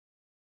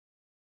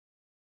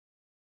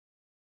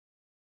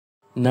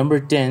Number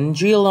 10.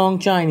 Geelong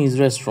Chinese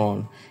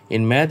Restaurant.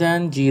 In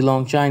Medan,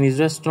 Geelong Chinese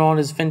Restaurant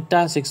is a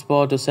fantastic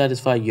spot to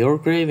satisfy your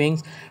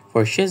cravings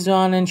for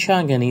Szechuan and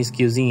Shanghainese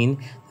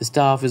cuisine. The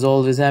staff is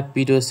always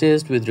happy to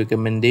assist with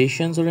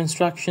recommendations or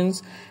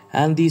instructions,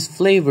 and these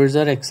flavors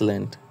are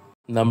excellent.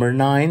 Number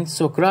 9.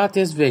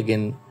 Socrates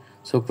Vegan.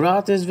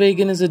 Socrates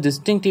Vegan is a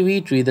distinctive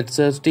eatery that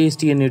serves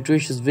tasty and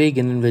nutritious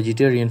vegan and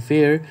vegetarian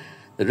fare.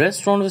 The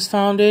restaurant was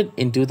founded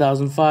in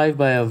 2005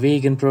 by a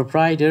vegan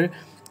proprietor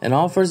and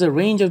offers a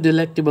range of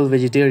delectable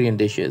vegetarian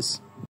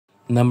dishes.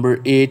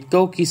 Number 8.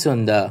 Koki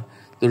Sunda.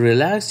 The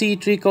relaxed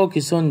eatery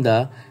Koki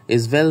Sunda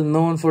is well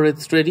known for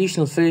its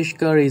traditional fish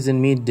curries and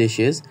meat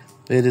dishes.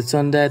 With its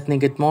Sunda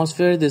ethnic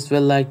atmosphere, this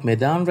well-liked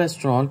Medan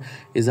restaurant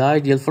is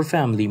ideal for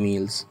family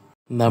meals.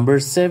 Number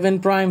 7.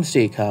 Prime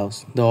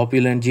Steakhouse. The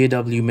opulent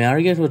JW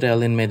Marriott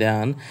Hotel in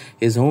Medan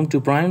is home to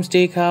Prime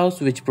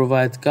Steakhouse, which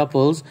provides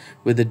couples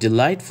with a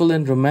delightful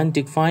and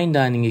romantic fine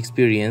dining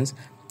experience.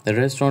 The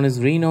restaurant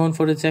is renowned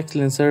for its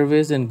excellent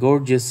service and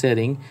gorgeous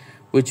setting,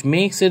 which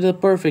makes it a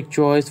perfect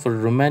choice for a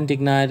romantic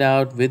night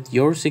out with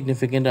your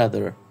significant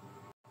other.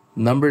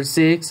 Number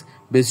 6.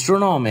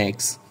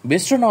 Bistronomics.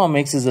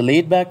 Bistronomics is a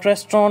laid-back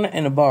restaurant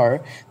and a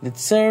bar that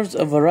serves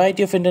a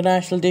variety of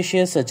international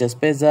dishes such as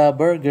pizza,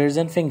 burgers,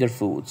 and finger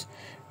foods.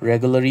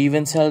 Regular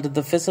events held at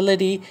the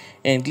facility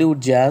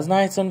include jazz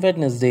nights on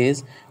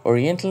Wednesdays,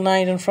 Oriental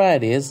night on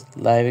Fridays,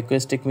 live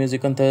acoustic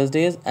music on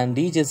Thursdays, and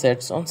DJ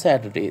sets on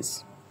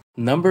Saturdays.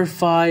 Number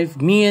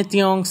 5. Mie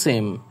Tiong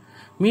Sim.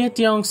 Mie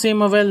Tiong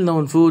Sim, a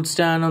well-known food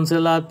stand on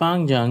Selat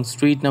Pangjang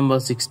Street number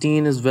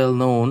 16, is well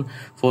known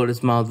for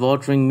its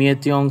mouth-watering Mie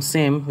Tiong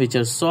Sim, which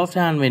are soft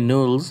handmade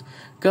noodles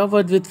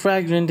covered with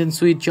fragrant and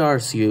sweet char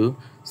siu.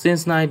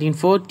 Since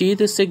 1940,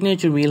 this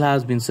signature meal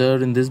has been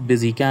served in this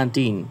busy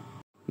canteen.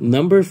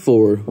 Number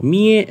 4.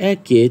 Mie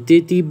Eke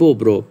Titi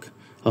Bobrok.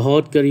 A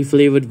hot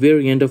curry-flavored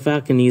variant of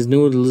Akanese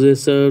noodles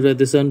is served at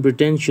this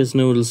unpretentious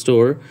noodle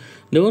store.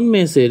 Don't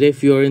miss it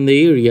if you are in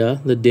the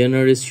area. The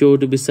dinner is sure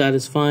to be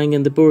satisfying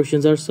and the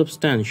portions are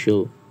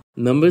substantial.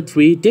 Number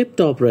 3. Tip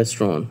Top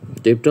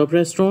Restaurant. Tip Top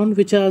Restaurant,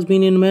 which has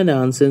been in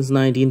Medan since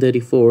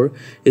 1934,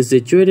 is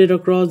situated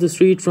across the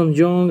street from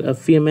Jong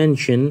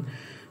aforementioned.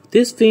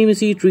 This famous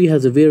eatery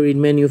has a varied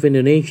menu of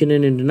Indonesian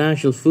and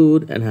international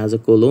food and has a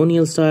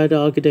colonial-style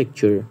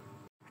architecture.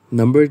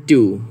 Number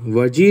 2.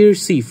 Wajir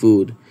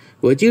Seafood.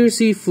 Wajir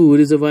Seafood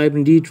is a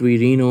vibrant eatery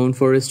renowned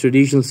for its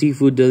traditional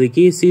seafood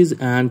delicacies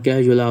and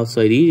casual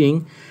outside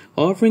eating,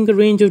 offering a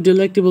range of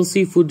delectable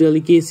seafood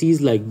delicacies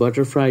like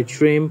butter-fried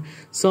shrimp,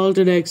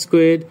 salted egg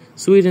squid,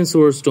 sweet and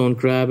sour stone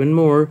crab, and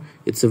more.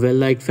 It's a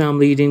well-liked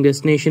family eating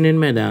destination in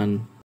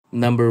Medan.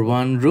 Number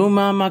 1.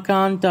 Rumah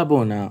Makan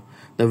Tabona.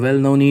 The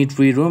well-known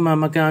eatery Rumah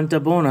Makan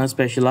Tabona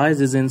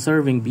specializes in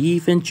serving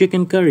beef and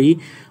chicken curry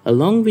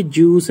along with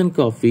juice and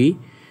coffee.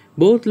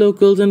 Both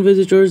locals and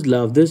visitors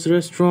love this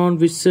restaurant,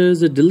 which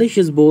serves a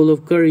delicious bowl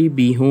of curry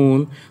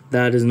bihun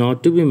that is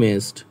not to be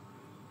missed.